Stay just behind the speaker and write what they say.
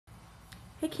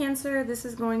Hey Cancer, this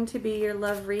is going to be your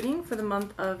love reading for the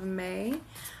month of May.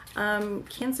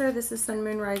 Cancer, this is Sun,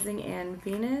 Moon, Rising, and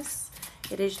Venus.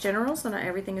 It is general, so not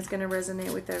everything is going to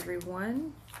resonate with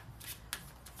everyone.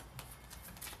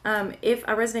 If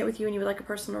I resonate with you and you would like a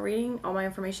personal reading, all my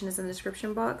information is in the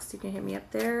description box. You can hit me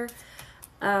up there.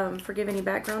 Forgive any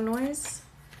background noise.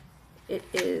 It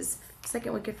is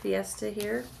second week of Fiesta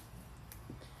here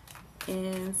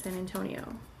in San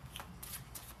Antonio.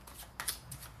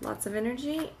 Lots of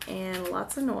energy and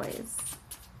lots of noise.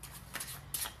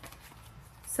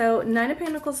 So Nine of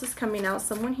Pentacles is coming out.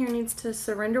 Someone here needs to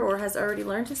surrender or has already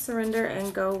learned to surrender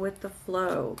and go with the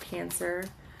flow, Cancer.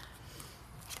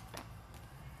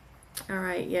 All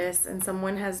right, yes, and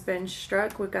someone has been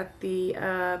struck. We've got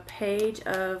the Page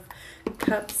of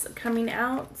Cups coming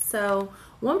out. So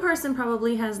one person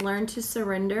probably has learned to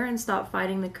surrender and stop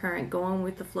fighting the current, going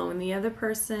with the flow, and the other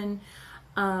person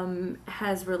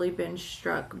has really been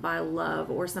struck by love,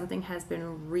 or something has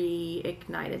been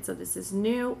reignited. So this is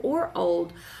new or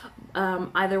old.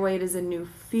 Either way, it is a new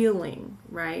feeling,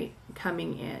 right,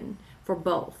 coming in for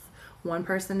both. One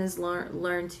person has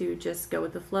learned to just go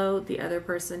with the flow. The other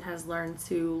person has learned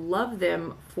to love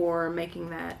them for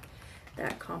making that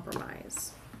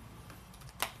compromise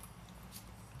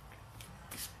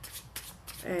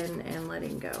and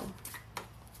letting go.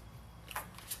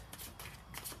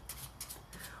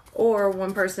 Or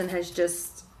one person has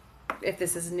just, if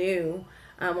this is new,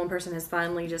 one person has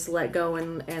finally just let go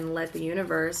and let the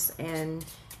universe and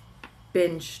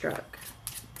been struck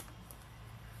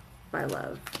by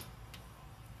love.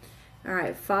 All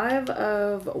right, Five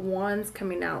of Wands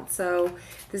coming out. So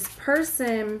this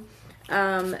person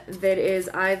that is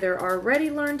either already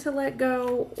learned to let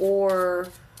go or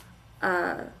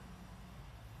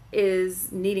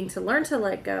is needing to learn to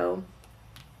let go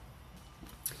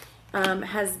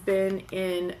has been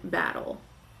in battle.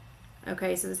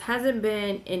 Okay, so this hasn't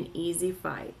been an easy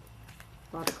fight.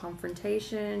 A lot of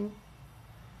confrontation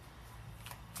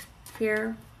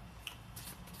here.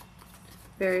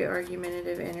 Very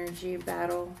argumentative energy,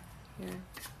 battle here.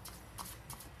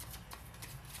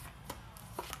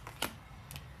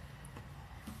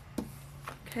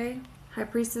 Okay, High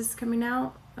Priestess coming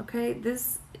out. Okay,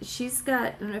 she's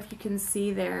got, I don't know if you can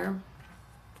see there,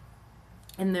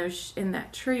 in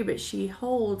that tree, but she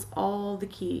holds all the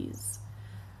keys.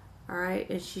 All right,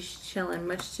 and she's chilling.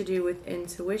 Much to do with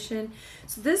intuition.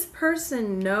 So this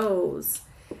person knows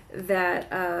that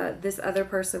this other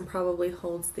person probably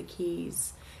holds the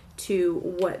keys to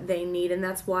what they need, and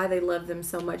that's why they love them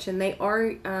so much. And they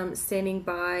are standing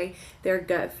by their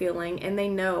gut feeling, and they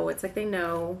know. It's like they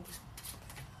know.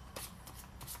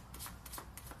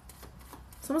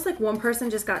 It's almost like one person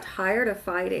just got tired of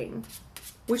fighting,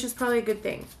 which is probably a good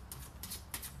thing.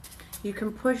 You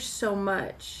can push so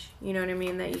much, you know what I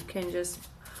mean, that you can just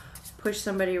push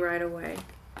somebody right away.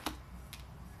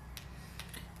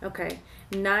 Okay,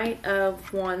 Knight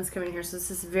of Wands coming here. So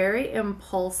this is very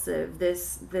impulsive,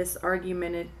 this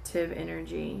argumentative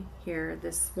energy here.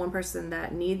 This one person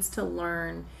that needs to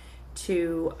learn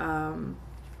to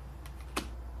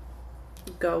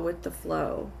go with the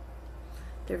flow.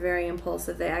 They're very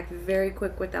impulsive. They act very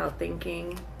quick without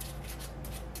thinking.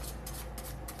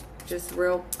 Just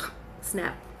real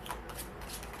snap.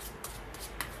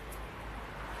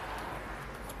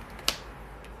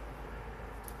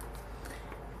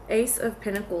 Ace of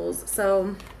Pentacles.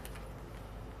 So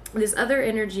this other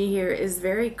energy here is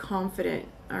very confident.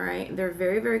 All right, they're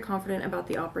very, very confident about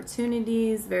the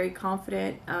opportunities, very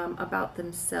confident about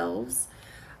themselves.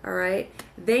 All right,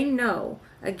 they know,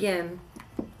 again,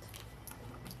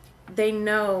 they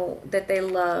know that they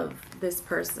love this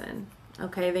person.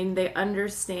 Okay, they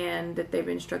understand that they've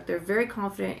been struck. They're very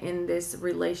confident in this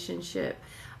relationship,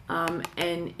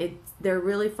 and they're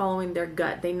really following their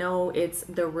gut. They know it's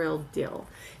the real deal.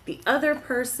 The other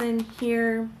person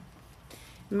here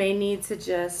may need to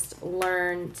just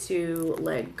learn to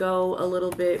let go a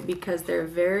little bit, because they're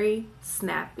very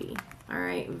snappy. All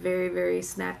right, very, very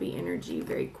snappy energy,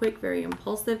 very quick, very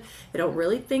impulsive. They don't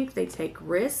really think. They take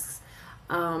risks.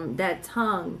 That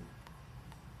tongue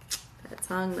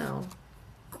though,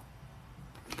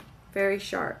 very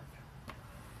sharp.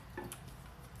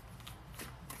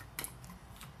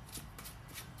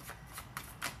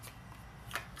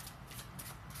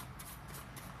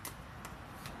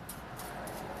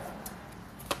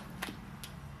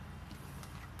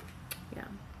 Yeah.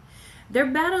 They're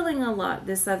battling a lot,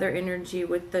 this other energy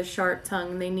with the sharp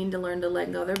tongue. They need to learn to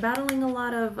let go. They're battling a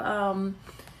lot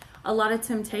of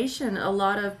temptation, a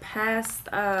lot of past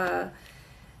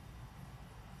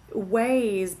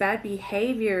ways, bad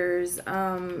behaviors,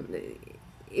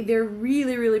 they're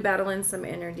really, really battling some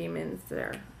inner demons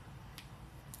there.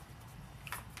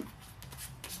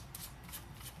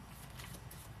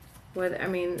 I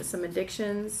mean, some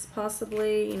addictions,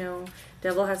 possibly. You know,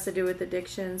 devil has to do with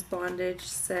addictions, bondage,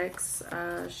 sex,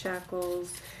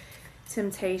 shackles,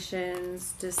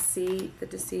 temptations, deceit, the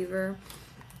deceiver.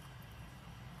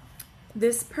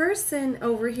 This person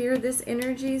over here, this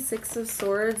energy, Six of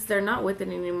Swords, they're not with it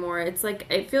anymore. It's like,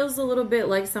 it feels a little bit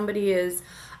like somebody is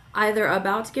either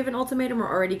about to give an ultimatum or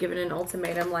already given an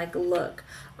ultimatum. Like, look,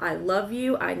 I love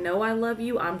you. I know I love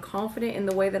you. I'm confident in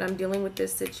the way that I'm dealing with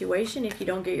this situation. If you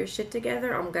don't get your shit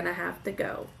together, I'm going to have to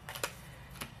go.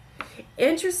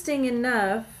 Interesting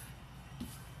enough,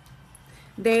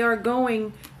 they are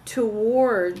going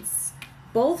towards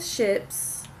both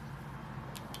ships.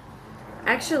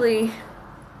 Actually,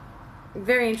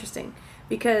 very interesting,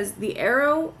 because the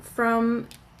arrow from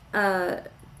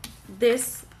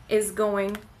this is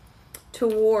going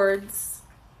towards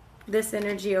this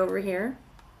energy over here.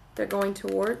 They're going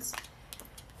towards.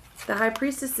 The High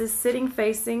Priestess is sitting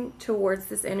facing towards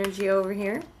this energy over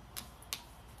here.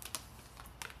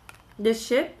 This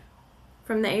ship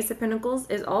from the Ace of Pentacles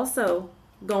is also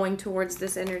going towards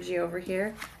this energy over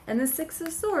here. And the Six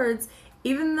of Swords,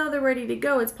 even though they're ready to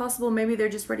go, it's possible maybe they're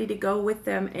just ready to go with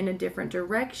them in a different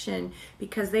direction,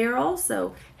 because they are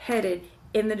also headed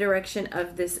in the direction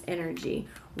of this energy.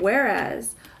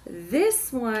 Whereas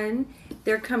this one,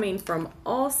 they're coming from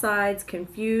all sides,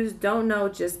 confused, don't know,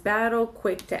 just battle,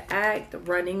 quick to act,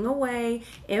 running away,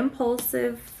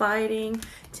 impulsive, fighting.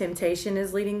 Temptation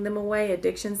is leading them away,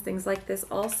 addictions, things like this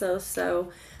also.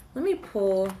 So let me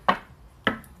pull.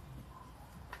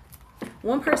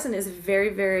 One person is very,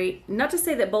 very, not to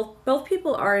say that both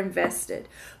people are invested,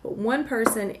 but one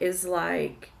person is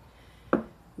like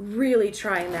really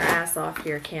trying their ass off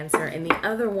here, Cancer, and the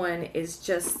other one is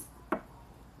just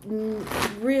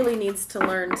really needs to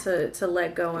learn to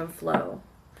let go and flow.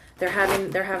 They're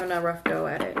having a rough go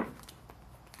at it.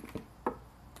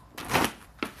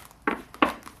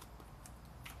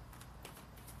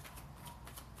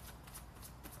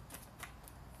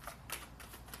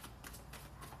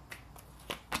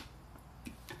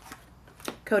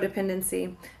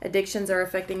 Codependency. Addictions are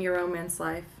affecting your romance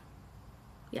life.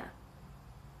 Yeah.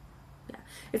 Yeah.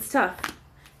 It's tough.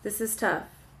 This is tough.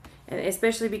 And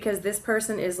especially because this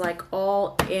person is like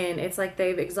all in. It's like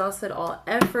they've exhausted all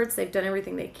efforts. They've done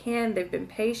everything they can. They've been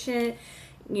patient.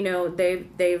 You know,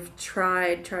 they've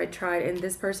tried. And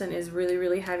this person is really,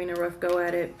 really having a rough go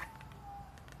at it.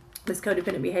 This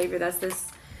codependent behavior. That's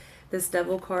this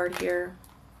devil card here.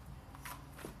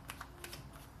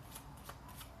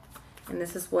 And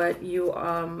this is what you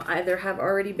either have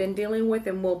already been dealing with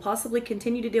and will possibly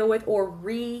continue to deal with, or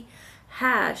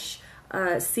rehash,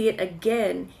 see it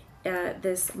again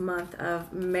this month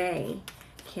of May,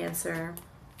 Cancer.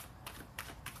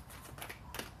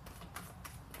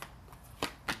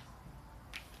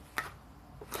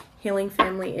 Healing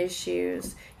family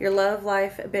issues. Your love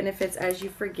life benefits as you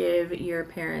forgive your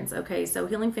parents. Okay, so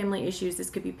healing family issues. This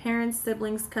could be parents,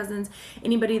 siblings, cousins,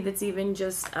 anybody that's even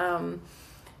just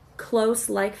close,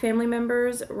 like family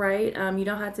members, right? You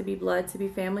don't have to be blood to be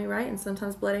family, right? And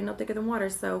sometimes blood ain't no thicker than water.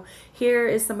 So here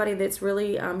is somebody that's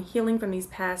really healing from these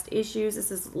past issues.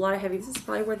 This is a lot of heavy. This is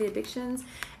probably where the addictions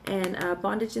and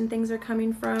bondage and things are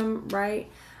coming from, right?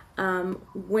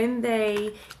 When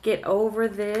they get over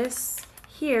this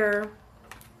here,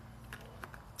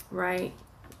 right,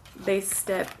 they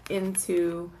step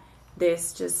into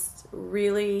this just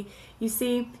really, you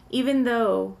see, even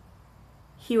though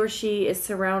he or she is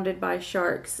surrounded by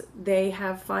sharks, they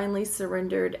have finally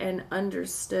surrendered and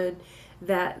understood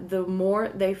that the more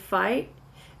they fight,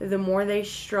 the more they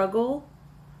struggle,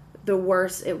 the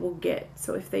worse it will get.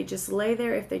 So if they just lay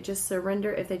there, if they just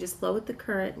surrender, if they just flow with the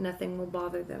current, nothing will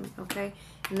bother them, okay?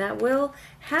 And that will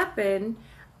happen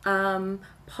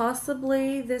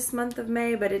possibly this month of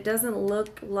May, but it doesn't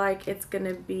look like it's going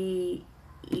to be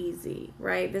easy,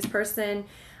 right? This person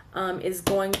is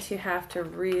going to have to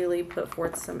really put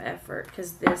forth some effort,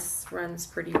 because this runs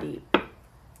pretty deep.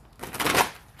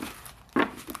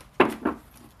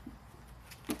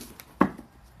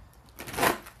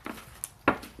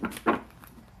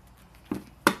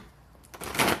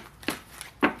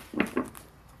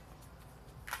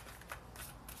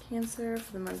 Cancer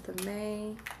for the month of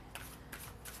May.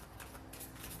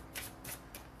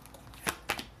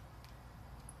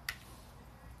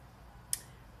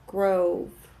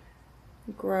 Grove.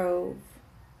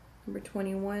 Number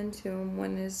 21, 2 and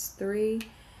 1 is 3.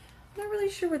 I'm not really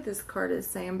sure what this card is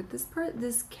saying, but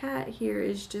this cat here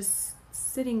is just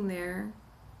sitting there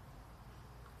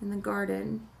in the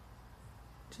garden,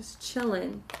 just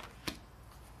chilling.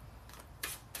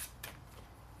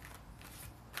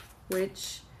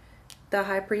 which the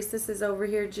High Priestess is over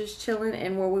here just chilling,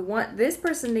 and where we want this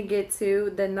person to get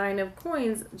to, the Nine of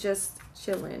Coins, just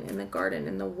chilling in the garden,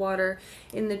 in the water,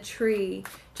 in the tree.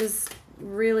 Just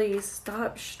really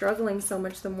stop struggling so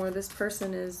much. The more this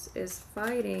person is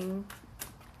fighting,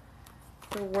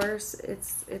 the worse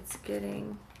it's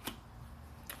getting.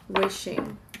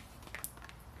 Wishing.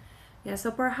 Yeah,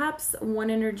 so perhaps one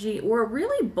energy, or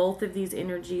really both of these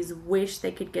energies, wish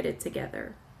they could get it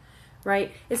together.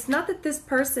 Right? It's not that this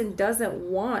person doesn't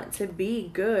want to be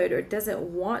good or doesn't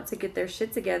want to get their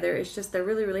shit together. It's just they're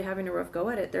really, really having a rough go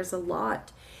at it. There's a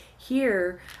lot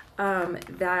here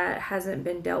that hasn't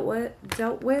been dealt with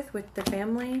the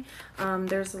family.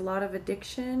 There's a lot of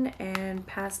addiction and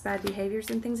past bad behaviors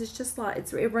and things. It's just a lot.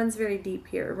 It runs very deep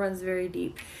here. It runs very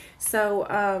deep. So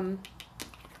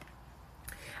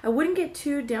I wouldn't get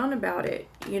too down about it,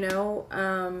 you know.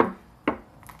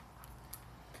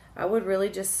 I would really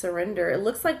just surrender. It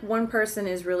looks like one person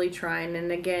is really trying,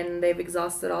 and again, they've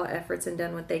exhausted all efforts and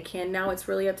done what they can. Now it's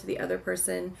really up to the other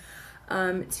person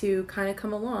to kind of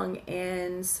come along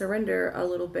and surrender a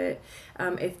little bit.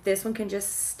 If this one can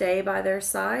just stay by their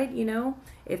side, you know,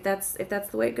 if that's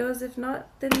the way it goes. If not,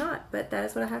 then not. But that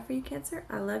is what I have for you, Cancer.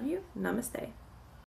 I love you. Namaste.